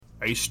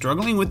Are you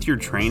struggling with your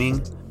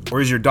training?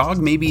 Or is your dog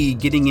maybe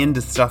getting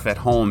into stuff at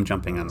home,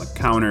 jumping on the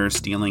counter,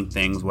 stealing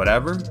things,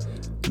 whatever?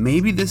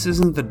 Maybe this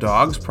isn't the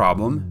dog's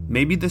problem.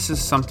 Maybe this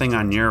is something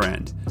on your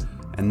end.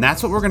 And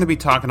that's what we're going to be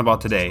talking about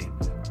today.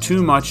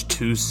 Too much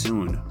too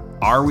soon.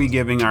 Are we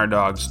giving our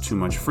dogs too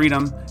much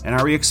freedom? And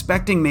are we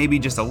expecting maybe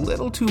just a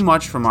little too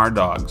much from our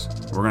dogs?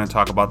 We're going to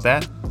talk about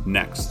that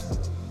next.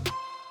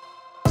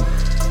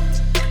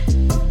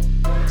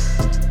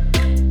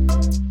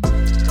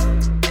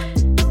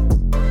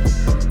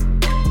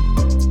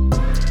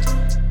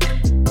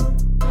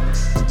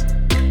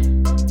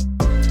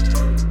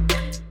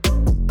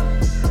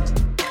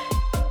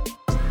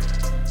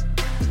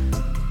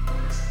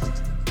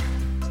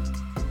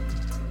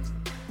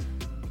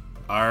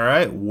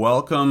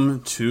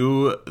 Welcome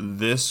to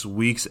this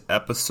week's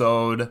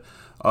episode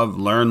of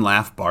Learn,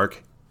 Laugh,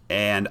 Bark.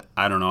 And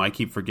I don't know, I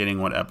keep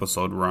forgetting what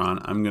episode we're on.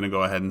 I'm going to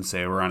go ahead and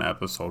say we're on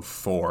episode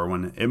 4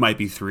 when it might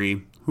be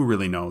 3. Who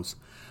really knows?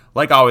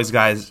 Like always,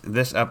 guys,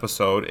 this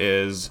episode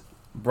is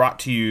brought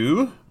to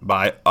you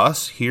by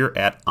us here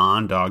at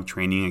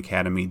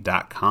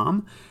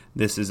OnDogTrainingAcademy.com.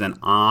 This is an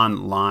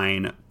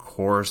online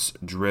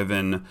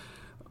course-driven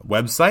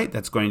website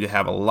that's going to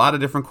have a lot of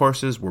different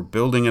courses. We're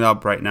building it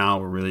up right now.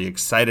 We're really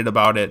excited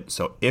about it.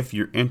 So if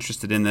you're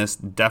interested in this,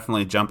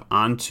 definitely jump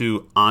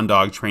onto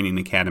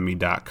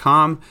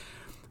OnDogTrainingAcademy.com,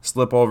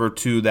 slip over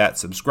to that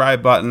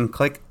subscribe button,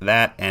 click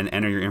that, and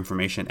enter your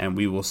information, and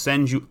we will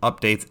send you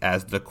updates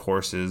as the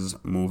courses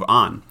move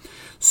on.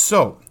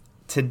 So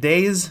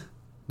this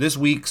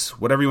week's,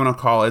 whatever you want to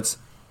call it,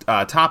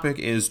 topic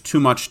is too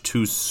much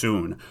too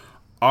soon.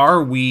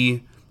 Are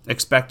we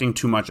expecting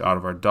too much out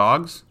of our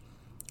dogs?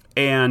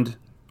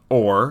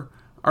 Or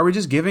are we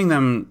just giving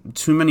them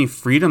too many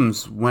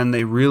freedoms when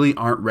they really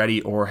aren't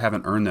ready or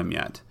haven't earned them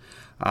yet?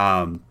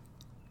 And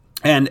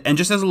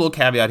just as a little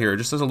caveat here,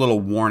 just as a little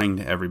warning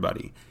to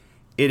everybody,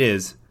 it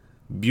is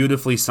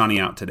beautifully sunny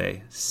out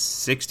today.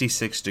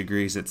 66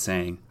 degrees, it's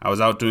saying. I was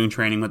out doing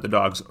training with the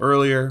dogs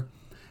earlier,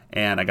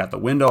 and I got the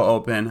window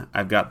open.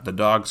 I've got the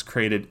dogs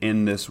crated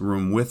in this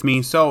room with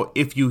me. So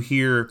if you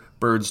hear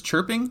birds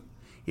chirping,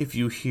 if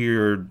you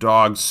hear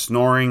dogs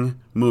snoring,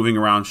 moving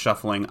around,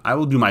 shuffling, I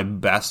will do my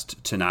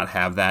best to not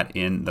have that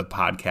in the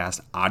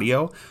podcast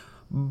audio.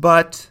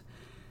 But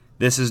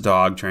this is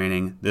dog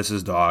training, this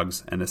is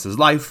dogs, and this is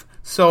life.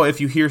 So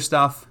if you hear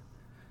stuff,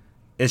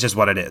 it's just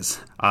what it is.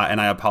 And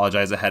I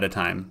apologize ahead of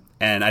time.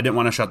 And I didn't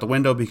want to shut the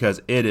window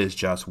because it is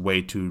just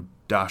way too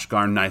gosh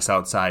darn nice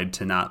outside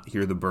to not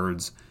hear the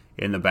birds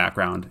in the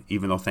background,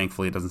 even though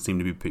thankfully it doesn't seem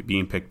to be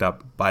being picked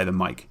up by the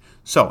mic.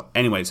 So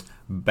anyways,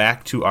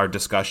 back to our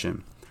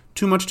discussion.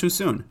 Too much too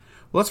soon.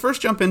 Well, let's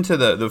first jump into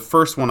the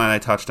first one that I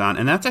touched on,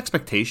 and that's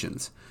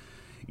expectations.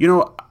 You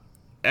know,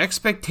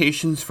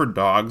 expectations for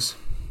dogs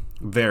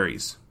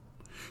varies.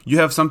 You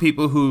have some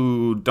people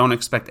who don't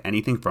expect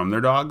anything from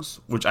their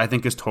dogs, which I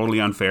think is totally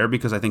unfair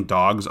because I think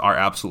dogs are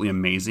absolutely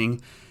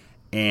amazing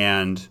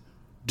and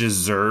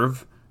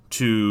deserve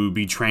to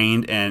be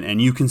trained,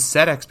 and you can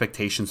set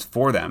expectations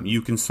for them.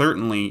 You can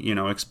certainly,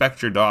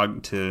 expect your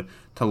dog to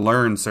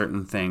learn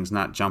certain things,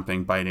 not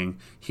jumping, biting,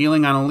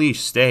 heeling on a leash,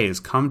 stays,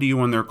 come to you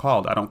when they're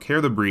called. I don't care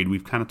the breed.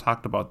 We've kind of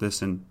talked about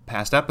this in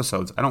past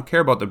episodes. I don't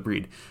care about the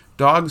breed.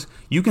 Dogs,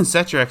 you can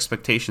set your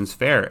expectations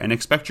fair and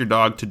expect your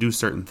dog to do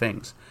certain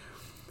things.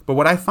 But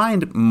what I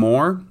find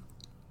more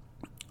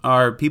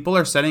are people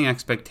are setting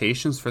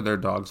expectations for their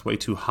dogs way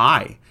too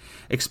high,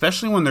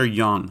 especially when they're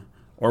young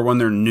or when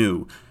they're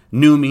new.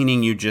 New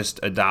meaning you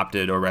just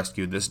adopted or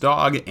rescued this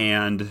dog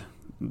and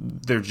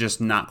they're just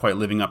not quite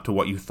living up to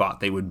what you thought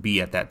they would be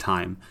at that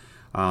time.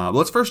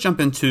 Let's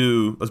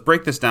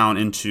break this down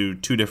into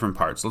two different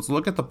parts. Let's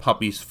look at the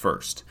puppies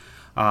first.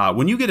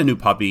 When you get a new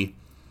puppy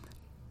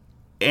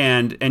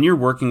and you're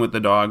working with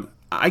the dog,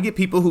 I get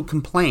people who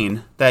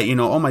complain that,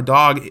 my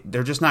dog,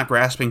 they're just not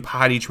grasping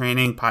potty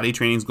training. Potty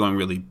training's going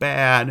really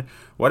bad,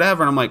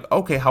 whatever. And I'm like,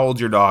 okay, how old's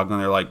your dog? And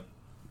they're like,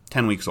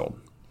 10 weeks old.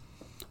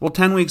 Well,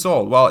 10 weeks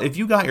old. Well, if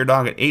you got your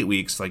dog at 8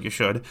 weeks, like you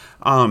should,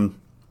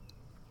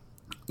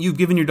 you've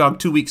given your dog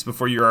 2 weeks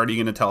before you're already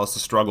going to tell us the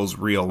struggle's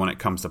real when it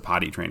comes to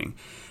potty training.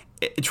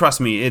 Trust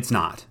me, it's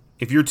not.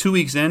 If you're 2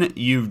 weeks in,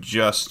 you've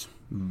just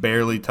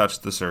barely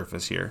touched the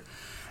surface here.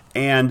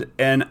 And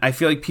I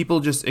feel like people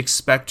just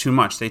expect too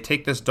much. They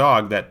take this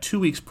dog that 2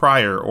 weeks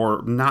prior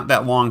or not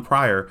that long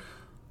prior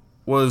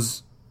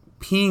was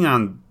peeing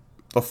on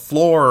the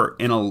floor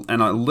in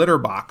a litter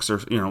box, or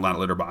not a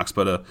litter box,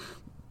 but a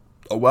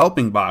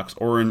whelping box,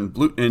 or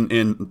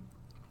in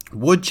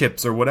wood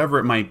chips or whatever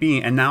it might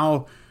be, and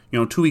now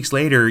 2 weeks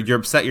later you're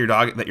upset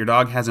that your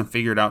dog hasn't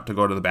figured out to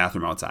go to the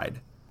bathroom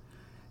outside.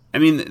 I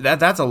mean,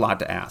 that's a lot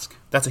to ask.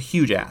 That's a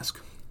huge ask.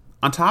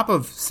 On top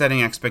of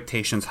setting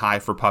expectations high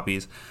for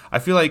puppies, I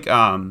feel like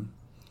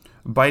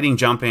biting,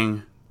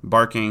 jumping,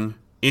 barking,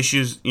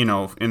 issues,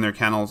 in their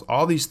kennels,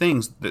 all these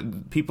things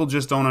that people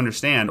just don't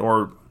understand,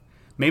 or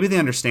maybe they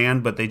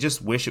understand, but they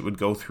just wish it would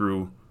go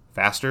through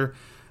faster.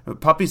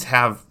 Puppies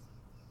have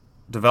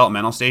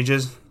developmental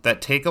stages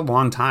that take a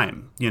long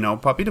time.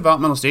 Puppy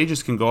developmental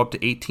stages can go up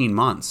to 18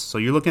 months. So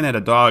you're looking at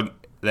a dog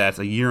that's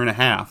a year and a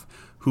half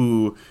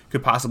who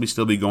could possibly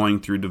still be going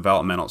through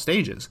developmental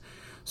stages.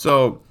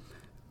 So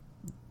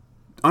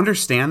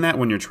understand that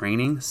when you're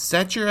training,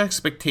 set your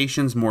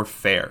expectations more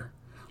fair.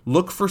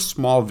 Look for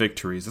small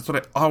victories. That's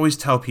what I always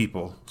tell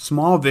people.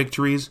 Small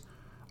victories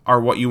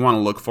are what you want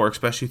to look for,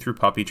 especially through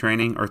puppy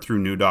training or through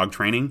new dog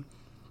training.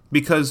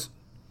 Because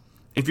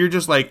if you're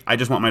just like, I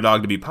just want my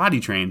dog to be potty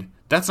trained,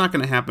 that's not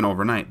going to happen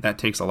overnight. That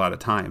takes a lot of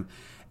time.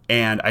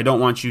 And I don't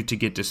want you to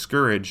get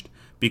discouraged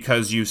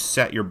because you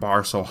set your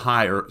bar so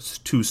high or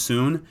too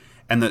soon,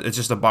 and it's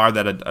just a bar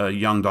that a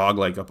young dog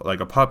like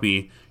a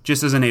puppy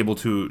just isn't able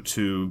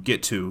to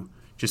get to,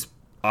 just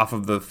off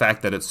of the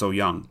fact that it's so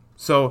young.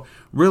 So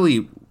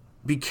really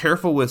be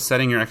careful with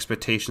setting your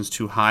expectations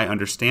too high.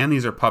 Understand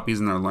these are puppies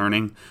and they're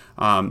learning.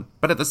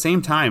 But at the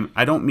same time,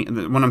 I don't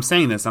mean, when I'm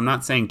saying this, I'm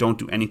not saying don't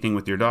do anything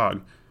with your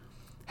dog.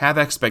 Have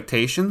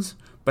expectations,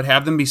 but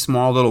have them be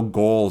small little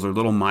goals or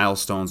little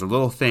milestones or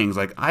little things.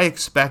 Like, I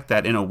expect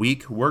that in a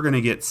week we're going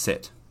to get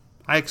sit.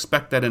 I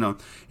expect that in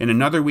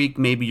another week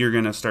maybe you're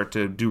going to start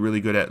to do really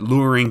good at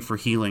luring for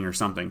healing or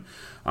something.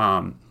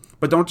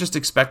 But don't just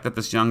expect that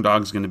this young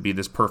dog is going to be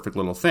this perfect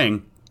little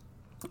thing.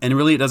 And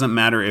really, it doesn't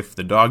matter if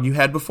the dog you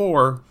had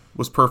before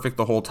was perfect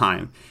the whole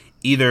time.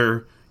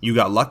 Either you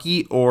got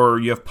lucky or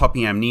you have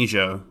puppy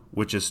amnesia,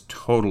 which is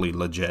totally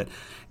legit,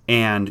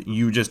 and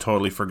you just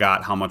totally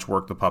forgot how much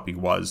work the puppy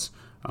was.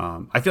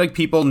 I feel like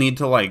people need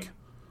to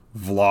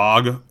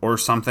vlog or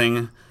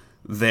something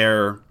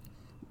their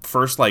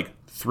first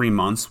 3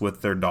 months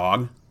with their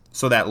dog,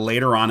 so that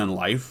later on in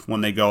life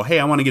when they go, hey,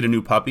 I want to get a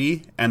new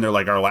puppy, and they're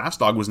like, our last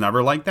dog was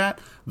never like that,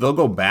 they'll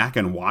go back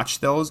and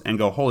watch those and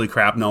go, holy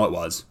crap, no, it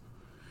was.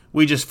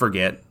 We just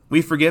forget.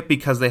 We forget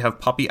because they have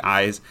puppy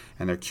eyes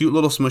and their cute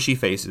little smushy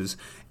faces,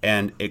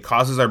 and it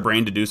causes our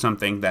brain to do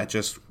something that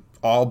just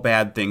all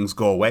bad things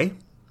go away.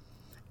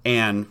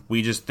 And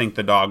we just think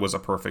the dog was a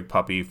perfect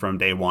puppy from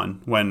day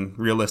one, when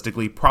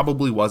realistically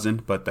probably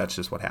wasn't, but that's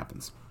just what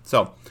happens.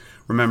 So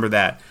remember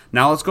that.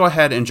 Now let's go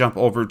ahead and jump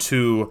over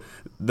to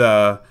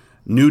the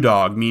new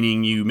dog,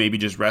 meaning you maybe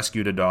just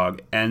rescued a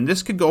dog. And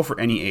this could go for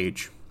any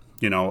age.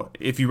 You know,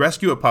 if you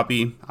rescue a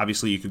puppy,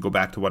 obviously you could go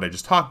back to what I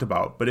just talked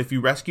about. But if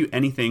you rescue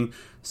anything,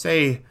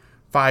 say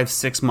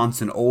 5-6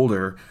 months and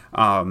older,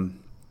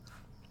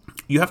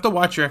 you have to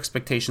watch your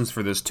expectations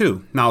for this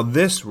too. Now,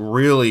 this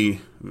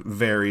really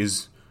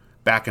varies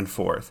back and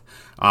forth.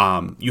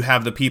 You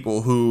have the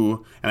people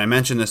who, and I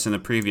mentioned this in the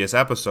previous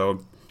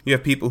episode, you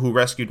have people who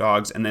rescue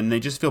dogs and then they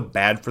just feel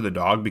bad for the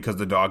dog because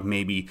the dog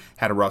maybe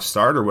had a rough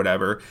start or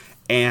whatever.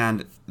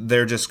 And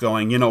they're just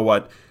going, you know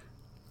what,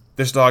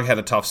 this dog had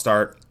a tough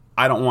start.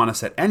 I don't want to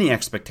set any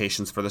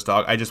expectations for this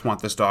dog. I just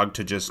want this dog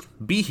to just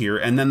be here.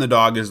 And then the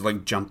dog is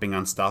jumping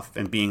on stuff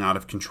and being out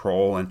of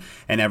control and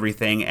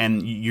everything.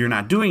 And you're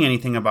not doing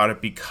anything about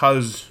it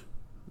because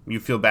you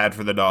feel bad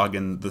for the dog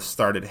and the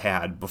start it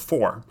had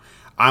before.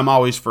 I'm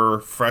always for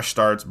fresh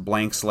starts,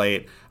 blank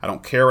slate. I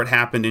don't care what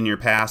happened in your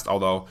past,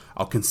 although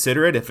I'll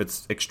consider it if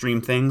it's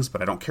extreme things,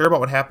 but I don't care about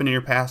what happened in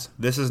your past.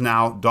 This is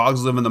now.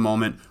 Dogs live in the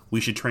moment.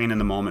 We should train in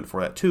the moment for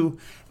that too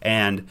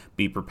and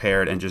be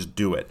prepared and just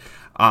do it.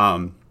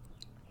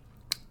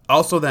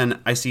 Also, then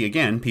I see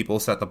again people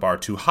set the bar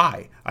too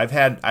high. I've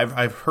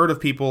heard of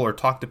people or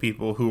talked to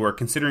people who are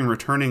considering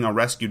returning a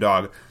rescue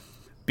dog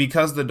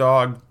because the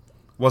dog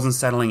wasn't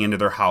settling into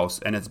their house,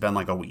 and it's been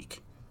a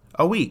week,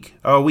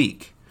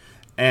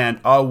 and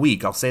a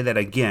week. I'll say that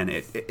again.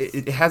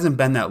 It hasn't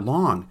been that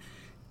long.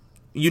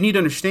 You need to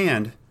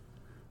understand,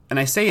 and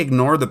I say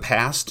ignore the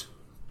past,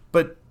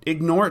 but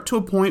ignore it to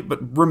a point.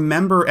 But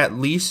remember at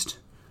least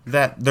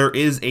that there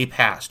is a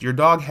past. Your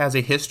dog has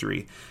a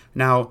history.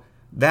 Now,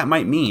 that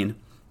might mean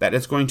that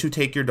it's going to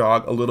take your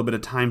dog a little bit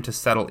of time to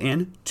settle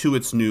in to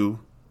its new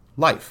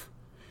life.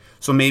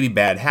 So maybe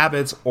bad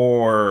habits,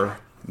 or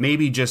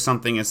maybe just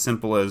something as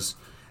simple as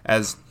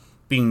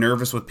being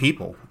nervous with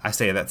people. I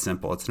say that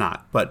simple, it's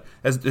not. But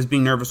as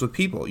being nervous with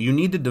people, you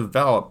need to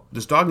develop,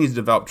 this dog needs to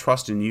develop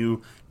trust in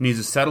you, needs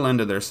to settle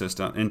into their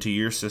system, into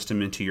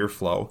your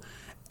flow.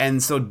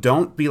 And so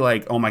don't be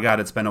like, oh my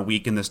God, it's been a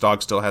week and this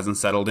dog still hasn't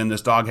settled in.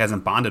 This dog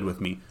hasn't bonded with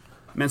me.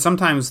 Man,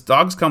 sometimes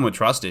dogs come with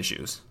trust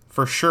issues.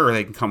 For sure,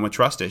 they can come with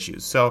trust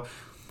issues. So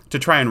to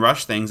try and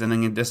rush things and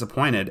then get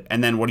disappointed,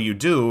 and then what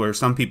do, or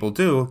some people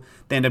do,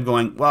 they end up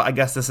going, well, I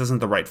guess this isn't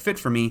the right fit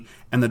for me,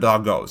 and the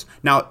dog goes.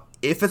 Now,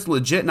 if it's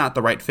legit not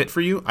the right fit for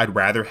you, I'd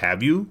rather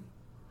have you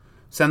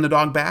send the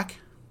dog back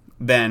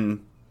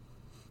than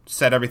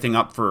set everything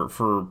up for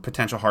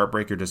potential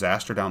heartbreak or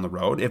disaster down the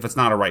road if it's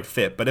not a right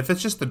fit. But if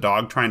it's just the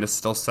dog trying to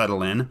still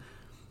settle in,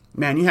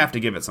 man, you have to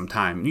give it some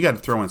time. You got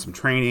to throw in some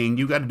training.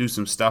 You got to do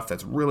some stuff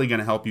that's really going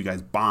to help you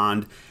guys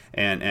bond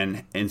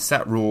and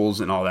set rules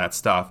and all that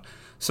stuff.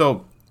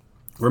 So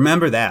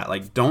remember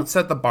that. Don't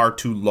set the bar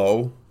too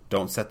low.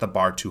 Don't set the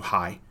bar too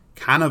high.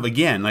 Kind of,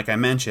 again, like I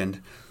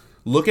mentioned,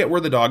 look at where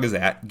the dog is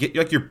at.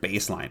 Get your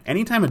baseline.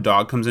 Anytime a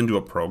dog comes into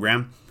a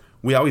program,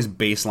 we always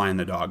baseline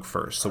the dog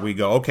first. So we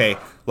go, okay,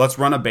 let's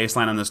run a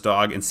baseline on this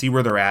dog and see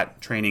where they're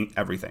at, training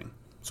everything.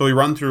 So we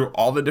run through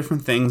all the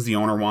different things the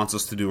owner wants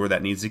us to do or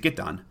that needs to get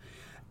done.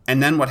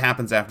 And then what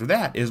happens after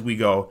that is we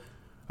go,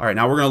 all right,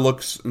 now we're going to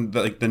look,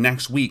 like the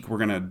next week, we're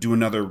going to do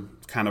another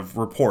kind of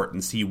report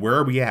and see where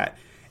are we at.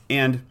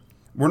 And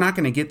we're not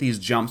going to get these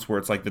jumps where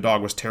it's like the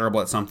dog was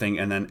terrible at something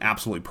and then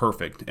absolutely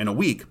perfect in a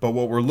week. But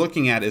what we're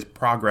looking at is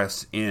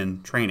progress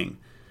in training.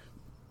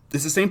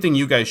 It's the same thing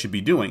you guys should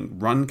be doing.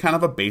 Run kind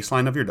of a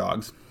baseline of your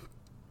dogs.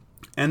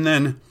 And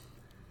then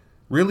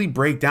really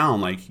break down,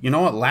 like, you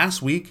know what,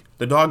 last week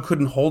the dog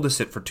couldn't hold a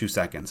sit for 2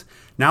 seconds.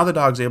 Now the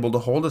dog's able to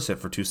hold a sit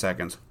for 2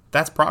 seconds.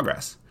 That's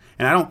progress.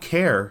 And I don't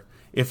care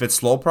if it's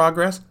slow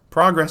progress.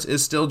 Progress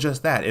is still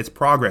just that. It's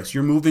progress.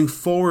 You're moving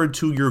forward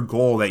to your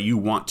goal that you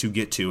want to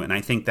get to. And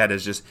I think that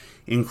is just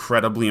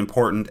incredibly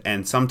important.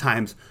 And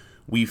sometimes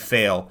we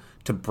fail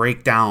to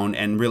break down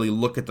and really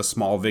look at the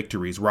small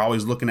victories. We're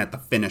always looking at the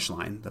finish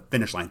line. The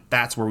finish line,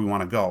 that's where we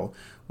want to go.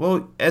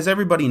 Well, as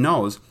everybody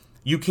knows,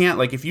 you can't,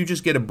 like, if you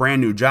just get a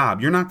brand new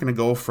job, you're not going to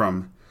go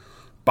from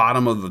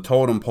bottom of the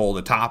totem pole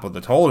to top of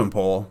the totem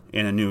pole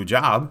in a new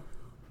job.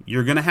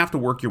 You're going to have to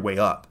work your way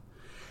up.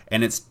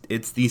 And it's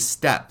these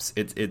steps,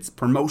 it's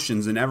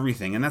promotions and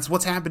everything. And that's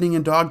what's happening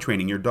in dog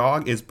training. Your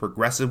dog is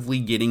progressively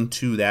getting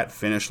to that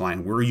finish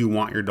line where you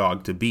want your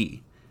dog to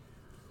be.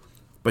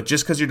 But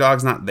just because your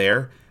dog's not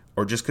there,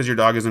 or just because your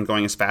dog isn't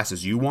going as fast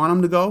as you want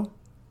him to go,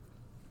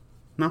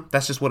 no,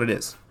 that's just what it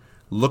is.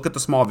 Look at the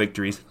small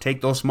victories,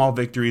 take those small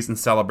victories and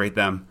celebrate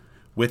them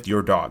with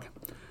your dog.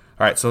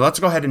 All right, so let's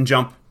go ahead and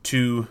jump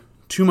to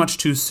too much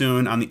too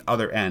soon on the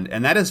other end,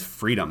 and that is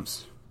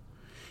freedoms.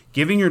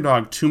 Giving your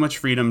dog too much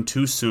freedom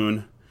too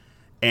soon,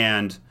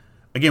 and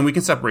again, we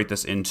can separate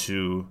this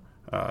into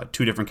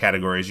two different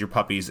categories, your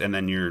puppies and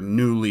then your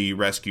newly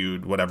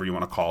rescued, whatever you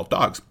want to call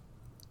dogs.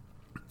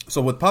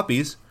 So with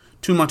puppies,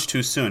 too much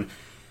too soon.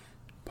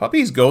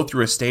 Puppies go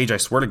through a stage, I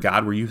swear to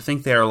God, where you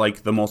think they are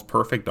like the most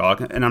perfect dog.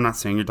 And I'm not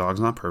saying your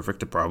dog's not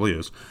perfect, it probably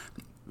is.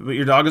 But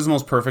your dog is the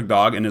most perfect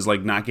dog and is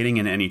like not getting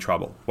in any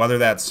trouble. Whether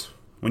that's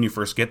when you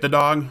first get the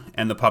dog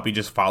and the puppy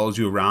just follows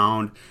you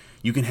around.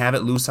 You can have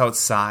it loose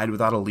outside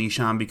without a leash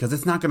on because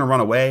it's not going to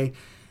run away.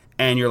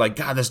 And you're like,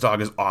 God, this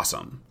dog is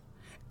awesome.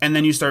 And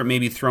then you start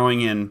maybe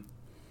throwing in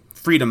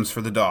freedoms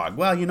for the dog.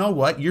 Well, you know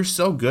what? You're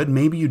so good,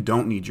 maybe you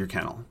don't need your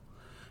kennel.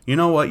 You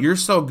know what? You're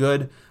so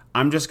good,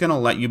 I'm just going to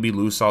let you be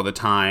loose all the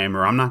time,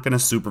 or I'm not going to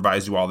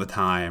supervise you all the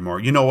time, or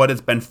you know what? It's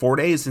been 4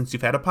 days since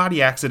you've had a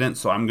potty accident,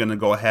 so I'm going to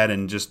go ahead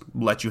and just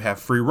let you have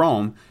free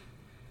roam.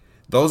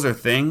 Those are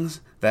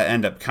things that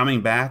end up coming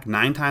back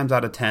 9 times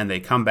out of 10. They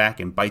come back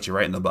and bite you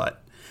right in the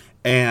butt.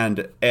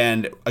 And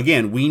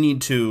again, we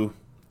need to,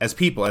 as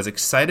people, as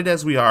excited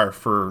as we are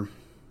for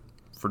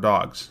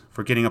dogs,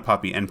 for getting a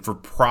puppy, and for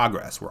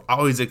progress, we're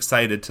always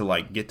excited to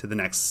like get to the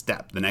next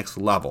step, the next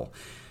level.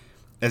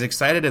 As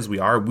excited as we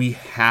are, we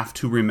have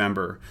to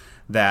remember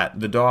that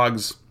the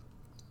dog's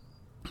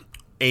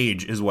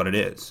age is what it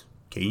is.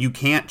 Okay, you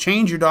can't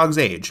change your dog's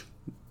age.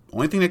 The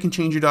only thing that can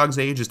change your dog's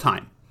age is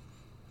time.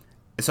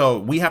 So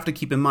we have to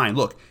keep in mind,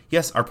 look,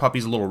 yes, our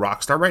puppy's a little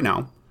rock star right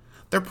now.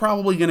 They're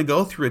probably going to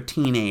go through a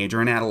teenage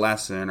or an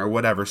adolescent or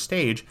whatever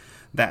stage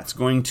that's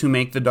going to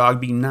make the dog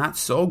be not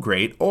so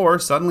great or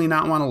suddenly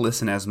not want to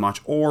listen as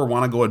much or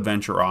want to go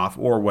adventure off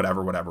or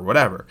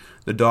whatever.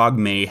 The dog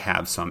may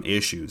have some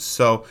issues.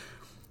 So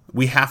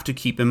we have to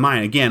keep in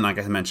mind, again, like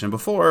I mentioned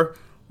before,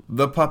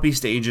 the puppy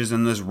stages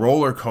and this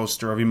roller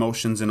coaster of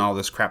emotions and all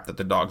this crap that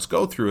the dogs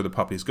go through, the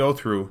puppies go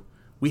through.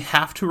 We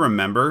have to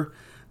remember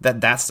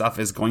that stuff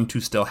is going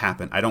to still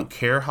happen. I don't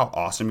care how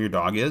awesome your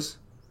dog is.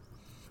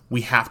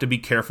 We have to be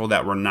careful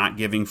that we're not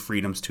giving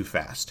freedoms too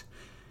fast.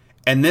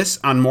 And this,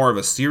 on more of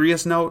a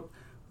serious note,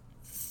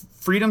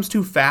 freedoms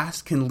too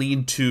fast can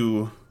lead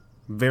to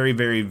very,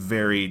 very,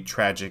 very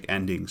tragic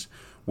endings.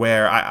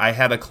 Where I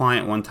had a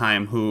client one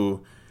time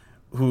who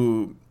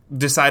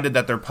decided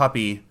that their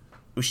puppy,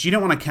 she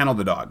didn't want to kennel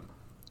the dog.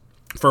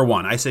 For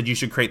one, I said, you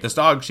should crate this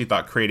dog. She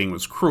thought crating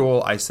was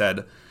cruel. I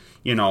said,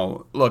 you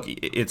know, look,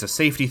 it's a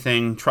safety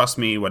thing. Trust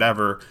me,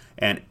 whatever.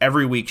 And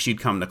every week she'd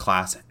come to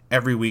class.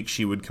 Every week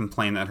she would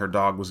complain that her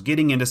dog was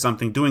getting into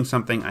something, doing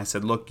something. I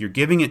said, look, you're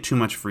giving it too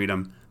much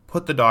freedom.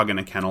 Put the dog in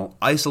a kennel.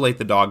 Isolate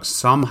the dog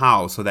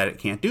somehow so that it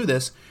can't do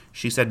this.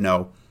 She said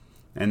no.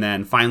 And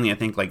then finally, I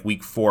think like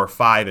week 4 or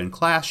 5 in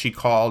class, she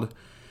called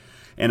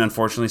and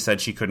unfortunately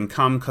said she couldn't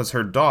come because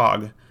her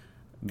dog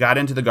got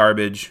into the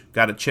garbage,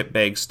 got a chip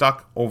bag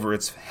stuck over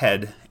its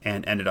head,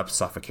 and ended up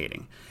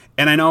suffocating.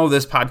 And I know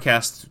this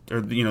podcast, or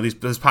you know,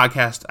 this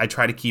podcast, I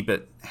try to keep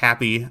it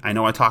happy. I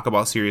know I talk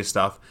about serious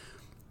stuff,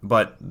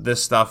 but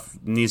this stuff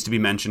needs to be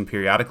mentioned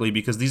periodically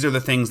because these are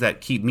the things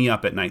that keep me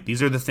up at night.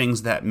 These are the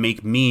things that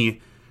make me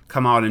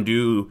come out and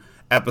do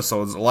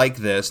episodes like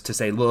this to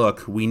say,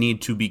 look, we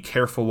need to be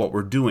careful what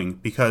we're doing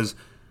because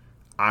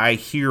I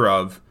hear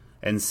of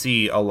and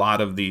see a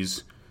lot of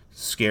these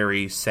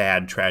scary,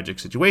 sad, tragic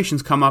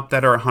situations come up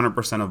that are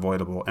 100%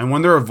 avoidable. And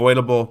when they're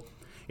avoidable,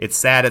 it's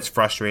sad, it's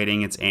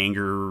frustrating, it's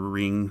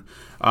angering.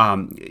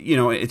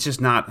 It's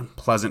just not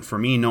pleasant for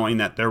me knowing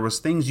that there was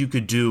things you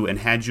could do, and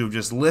had you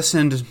just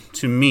listened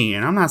to me,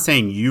 and I'm not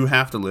saying you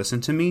have to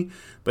listen to me,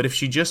 but if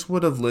she just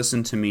would have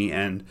listened to me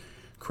and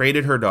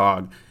created her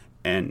dog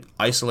and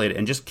isolated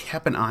and just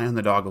kept an eye on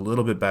the dog a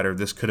little bit better,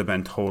 this could have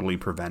been totally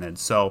prevented.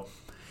 So,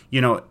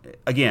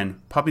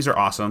 again, puppies are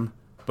awesome,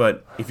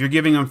 but if you're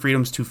giving them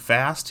freedoms too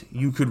fast,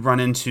 you could run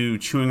into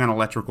chewing on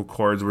electrical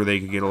cords where they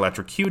could get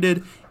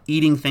electrocuted,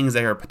 eating things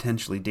that are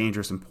potentially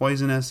dangerous and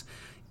poisonous,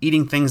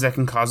 eating things that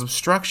can cause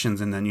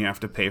obstructions, and then you have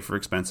to pay for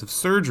expensive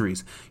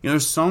surgeries.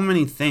 There's so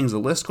many things. The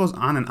list goes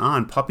on and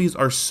on. Puppies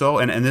are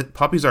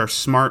puppies are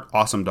smart,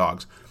 awesome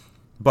dogs.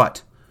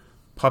 But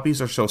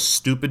puppies are so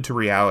stupid to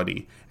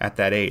reality at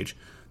that age.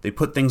 They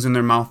put things in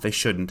their mouth they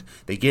shouldn't.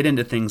 They get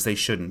into things they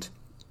shouldn't.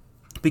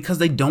 Because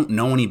they don't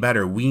know any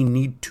better. We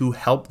need to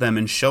help them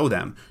and show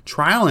them.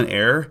 Trial and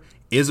error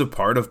is a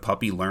part of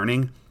puppy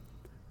learning.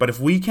 But if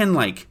we can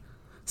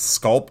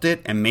sculpt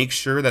it and make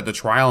sure that the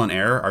trial and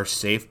error are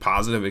safe,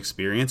 positive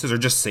experiences, or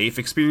just safe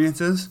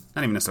experiences,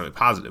 not even necessarily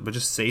positive, but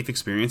just safe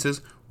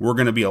experiences, we're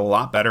going to be a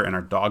lot better and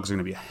our dogs are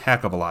going to be a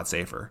heck of a lot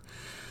safer.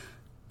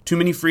 Too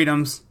many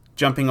freedoms.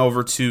 Jumping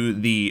over to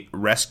the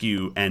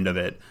rescue end of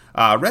it.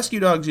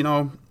 Rescue dogs,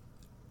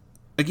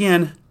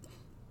 again,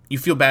 you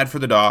feel bad for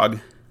the dog.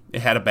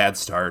 It had a bad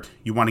start.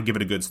 You want to give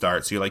it a good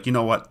start. So you're like, you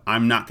know what?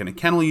 I'm not going to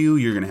kennel you.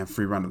 You're going to have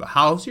free run of the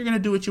house. You're going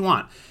to do what you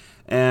want.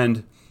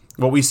 And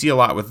what we see a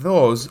lot with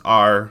those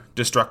are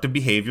destructive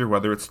behavior,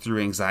 whether it's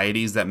through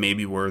anxieties that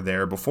maybe were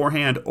there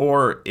beforehand,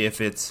 or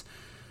if it's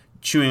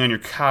chewing on your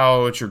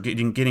couch or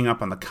getting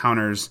up on the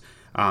counters.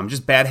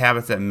 Just bad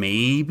habits that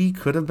maybe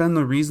could have been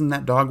the reason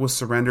that dog was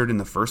surrendered in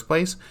the first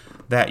place,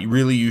 that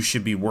really you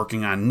should be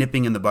working on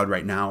nipping in the bud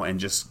right now and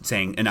just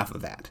saying enough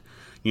of that.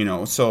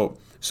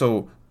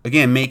 So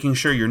again, making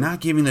sure you're not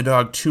giving the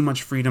dog too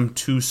much freedom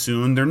too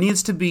soon. There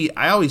needs to be,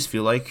 I always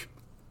feel like,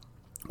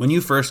 when you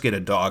first get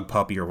a dog,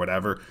 puppy, or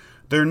whatever,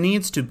 there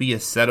needs to be a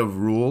set of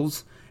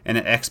rules and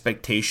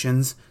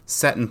expectations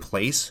set in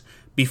place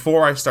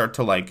before I start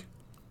to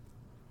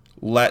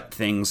let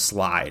things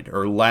slide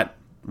or let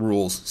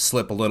rules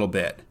slip a little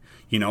bit.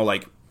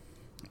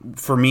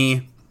 For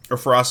me, or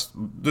for us,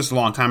 this is a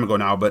long time ago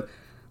now, but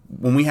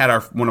when we had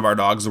one of our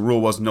dogs, the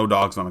rule was no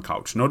dogs on the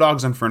couch, no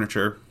dogs on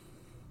furniture,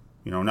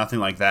 nothing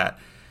like that.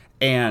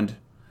 And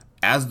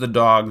as the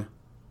dog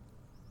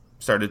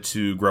started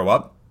to grow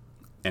up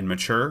and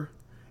mature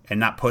and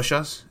not push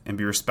us and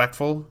be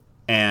respectful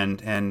and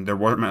there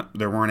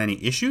weren't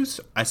any issues,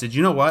 I said,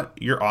 you know what?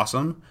 You're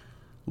awesome.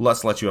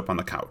 Let's let you up on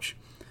the couch.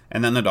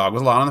 And then the dog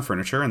was allowed on the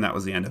furniture, and that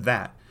was the end of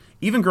that.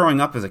 Even growing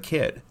up as a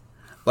kid,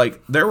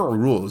 there were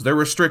rules. There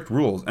were strict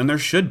rules, and there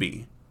should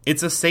be.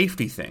 It's a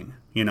safety thing,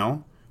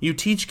 You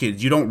teach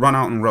kids you don't run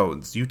out in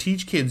roads. You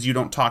teach kids you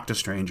don't talk to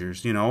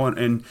strangers,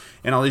 and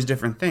all these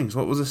different things.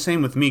 Well, it was the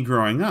same with me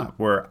growing up,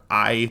 where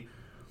I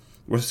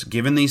was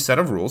given these set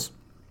of rules,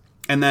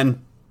 and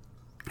then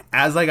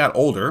as I got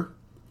older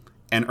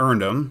and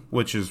earned them,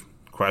 which is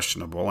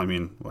questionable,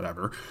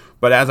 whatever,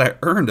 but as I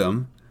earned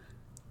them,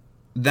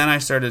 then I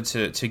started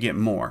to get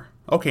more.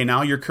 Okay,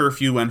 now your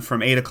curfew went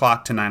from 8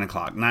 o'clock to 9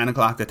 o'clock, 9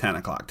 o'clock to 10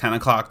 o'clock, 10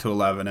 o'clock to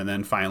 11, and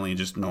then finally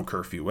just no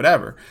curfew,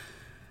 whatever.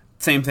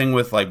 Same thing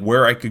with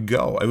where I could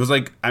go. It was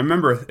I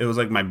remember it was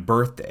my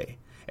birthday.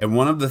 And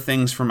one of the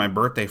things for my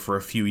birthday for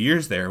a few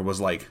years there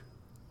was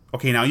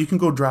okay, now you can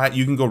go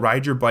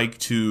ride your bike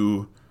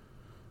to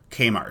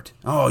Kmart.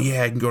 Oh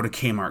yeah, I can go to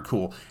Kmart,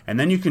 cool. And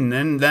then you can,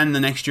 then the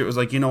next year it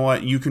was you know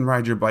what, you can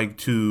ride your bike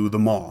to the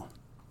mall.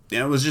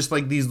 And it was just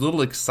these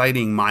little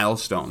exciting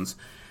milestones.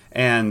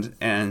 And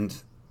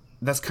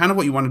that's kind of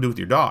what you want to do with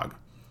your dog.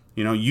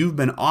 You've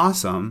been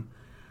awesome.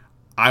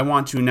 I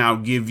want to now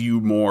give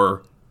you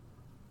more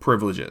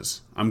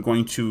privileges. I'm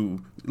going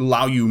to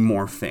allow you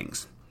more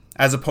things.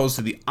 As opposed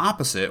to the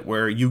opposite,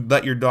 where you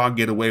let your dog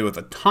get away with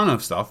a ton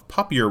of stuff.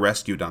 Puppy or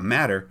rescue, doesn't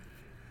matter.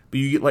 But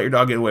you let your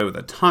dog get away with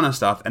a ton of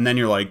stuff, and then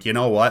you're like, you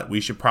know what?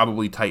 We should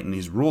probably tighten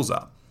these rules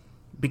up.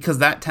 Because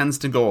that tends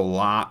to go a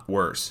lot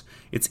worse.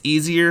 It's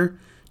easier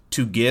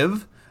to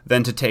give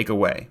than to take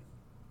away.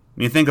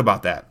 Think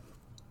about that.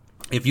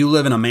 If you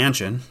live in a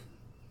mansion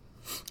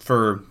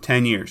for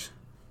 10 years,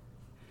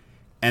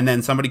 and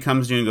then somebody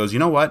comes to you and goes, you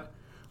know what?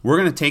 We're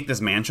going to take this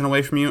mansion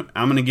away from you.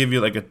 I'm going to give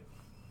you a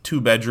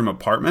 2-bedroom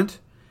apartment,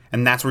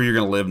 and that's where you're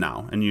going to live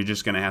now, and you're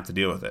just going to have to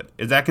deal with it.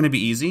 Is that going to be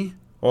easy?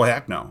 Oh,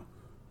 heck no.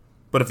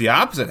 But if the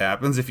opposite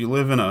happens, if you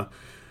live in a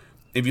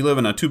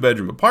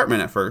 2-bedroom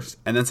apartment at first,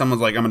 and then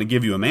someone's like, I'm going to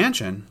give you a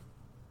mansion,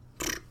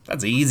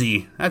 that's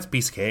easy. That's a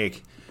piece of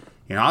cake.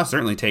 I'll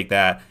certainly take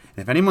that.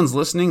 And if anyone's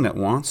listening that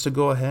wants to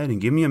go ahead and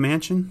give me a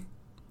mansion,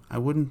 I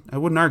wouldn't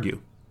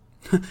argue.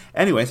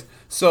 Anyways,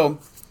 so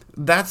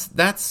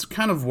that's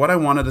kind of what I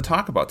wanted to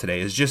talk about today,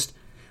 is just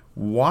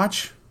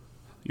watch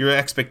your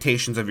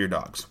expectations of your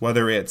dogs,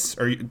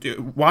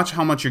 watch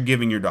how much you're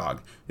giving your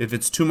dog. If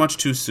it's too much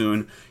too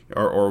soon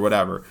or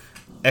whatever.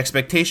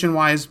 Expectation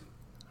wise,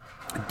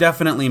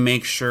 definitely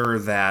make sure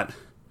that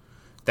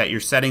you're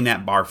setting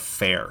that bar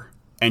fair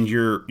and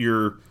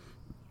you're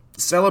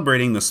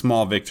celebrating the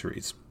small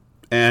victories.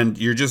 And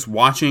you're just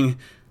watching.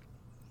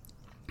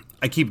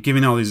 I keep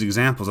giving all these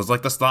examples. It's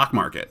like the stock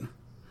market.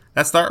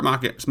 That stock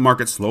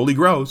market slowly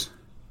grows.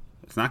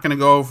 It's not going to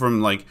go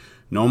from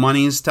No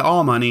monies to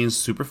all monies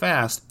super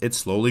fast. It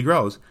slowly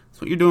grows. That's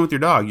what you're doing with your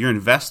dog. You're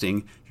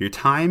investing your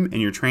time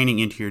and your training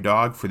into your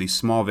dog for these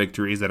small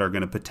victories that are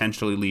going to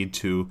potentially lead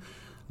to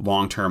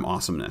long-term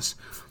awesomeness.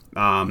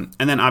 And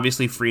then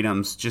obviously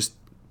freedoms. Just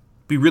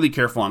be really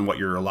careful on what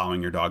you're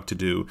allowing your dog to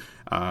do,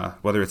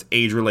 whether it's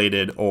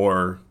age-related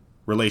or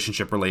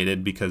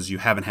relationship-related, because you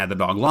haven't had the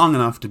dog long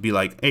enough to be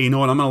like, hey, you know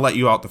what, I'm going to let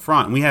you out the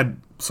front. And we had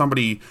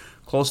somebody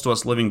close to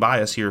us living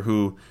by us here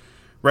who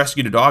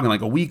rescued a dog, and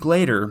like a week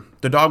later,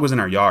 the dog was in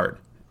our yard.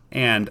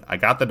 And I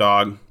got the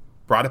dog,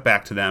 brought it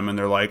back to them, and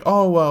they're like,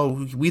 oh,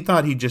 well, we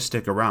thought he'd just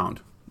stick around.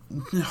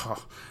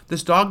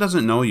 This dog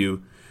doesn't know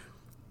you.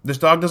 This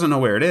dog doesn't know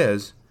where it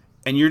is,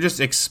 and you're just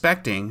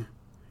expecting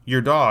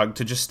your dog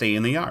to just stay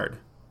in the yard.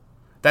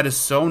 That is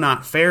so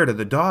not fair to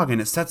the dog, and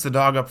it sets the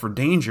dog up for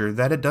danger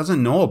that it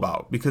doesn't know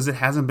about because it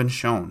hasn't been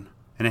shown,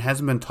 and it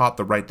hasn't been taught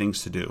the right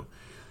things to do.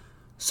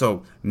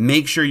 So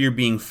make sure you're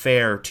being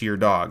fair to your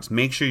dogs.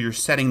 Make sure you're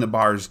setting the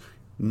bars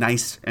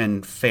nice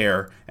and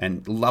fair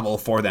and level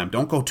for them.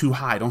 Don't go too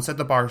high. Don't set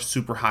the bar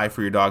super high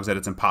for your dogs that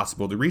it's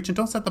impossible to reach, and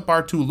don't set the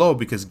bar too low,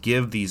 because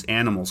give these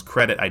animals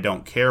credit. I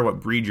don't care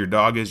what breed your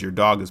dog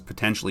is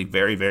potentially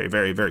very, very,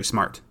 very, very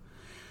smart.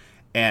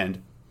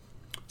 And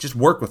just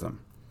work with them.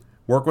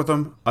 Work with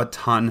them a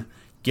ton.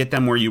 Get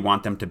them where you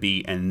want them to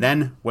be. And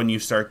then when you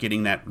start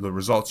getting the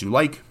results you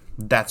like,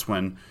 that's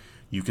when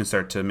you can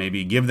start to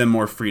maybe give them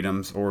more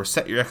freedoms or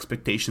set your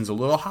expectations a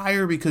little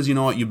higher, because you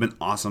know what, you've been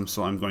awesome,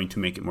 so I'm going to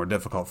make it more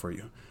difficult for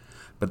you.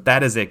 But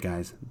that is it,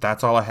 guys.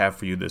 That's all I have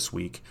for you this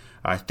week.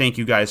 Thank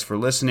you guys for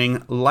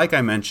listening. Like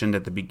I mentioned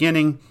at the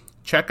beginning,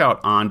 check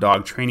out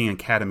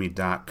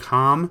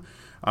OnDogTrainingAcademy.com.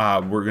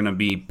 We're going to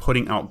be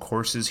putting out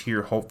courses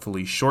here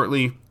hopefully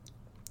shortly.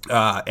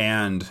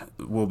 And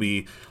we'll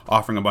be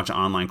offering a bunch of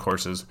online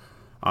courses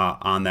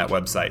on that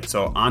website.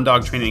 So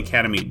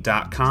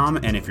OnDogTrainingAcademy.com,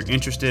 and if you're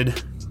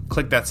interested,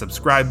 click that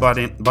subscribe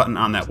button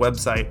on that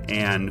website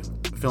and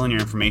fill in your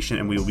information,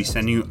 and we will be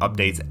sending you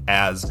updates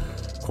as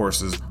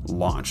courses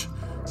launch.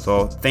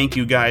 So thank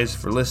you guys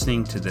for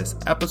listening to this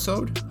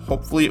episode.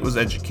 Hopefully it was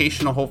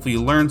educational. Hopefully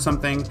you learned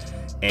something.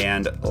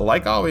 And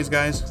like always,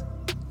 guys,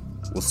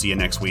 we'll see you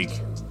next week.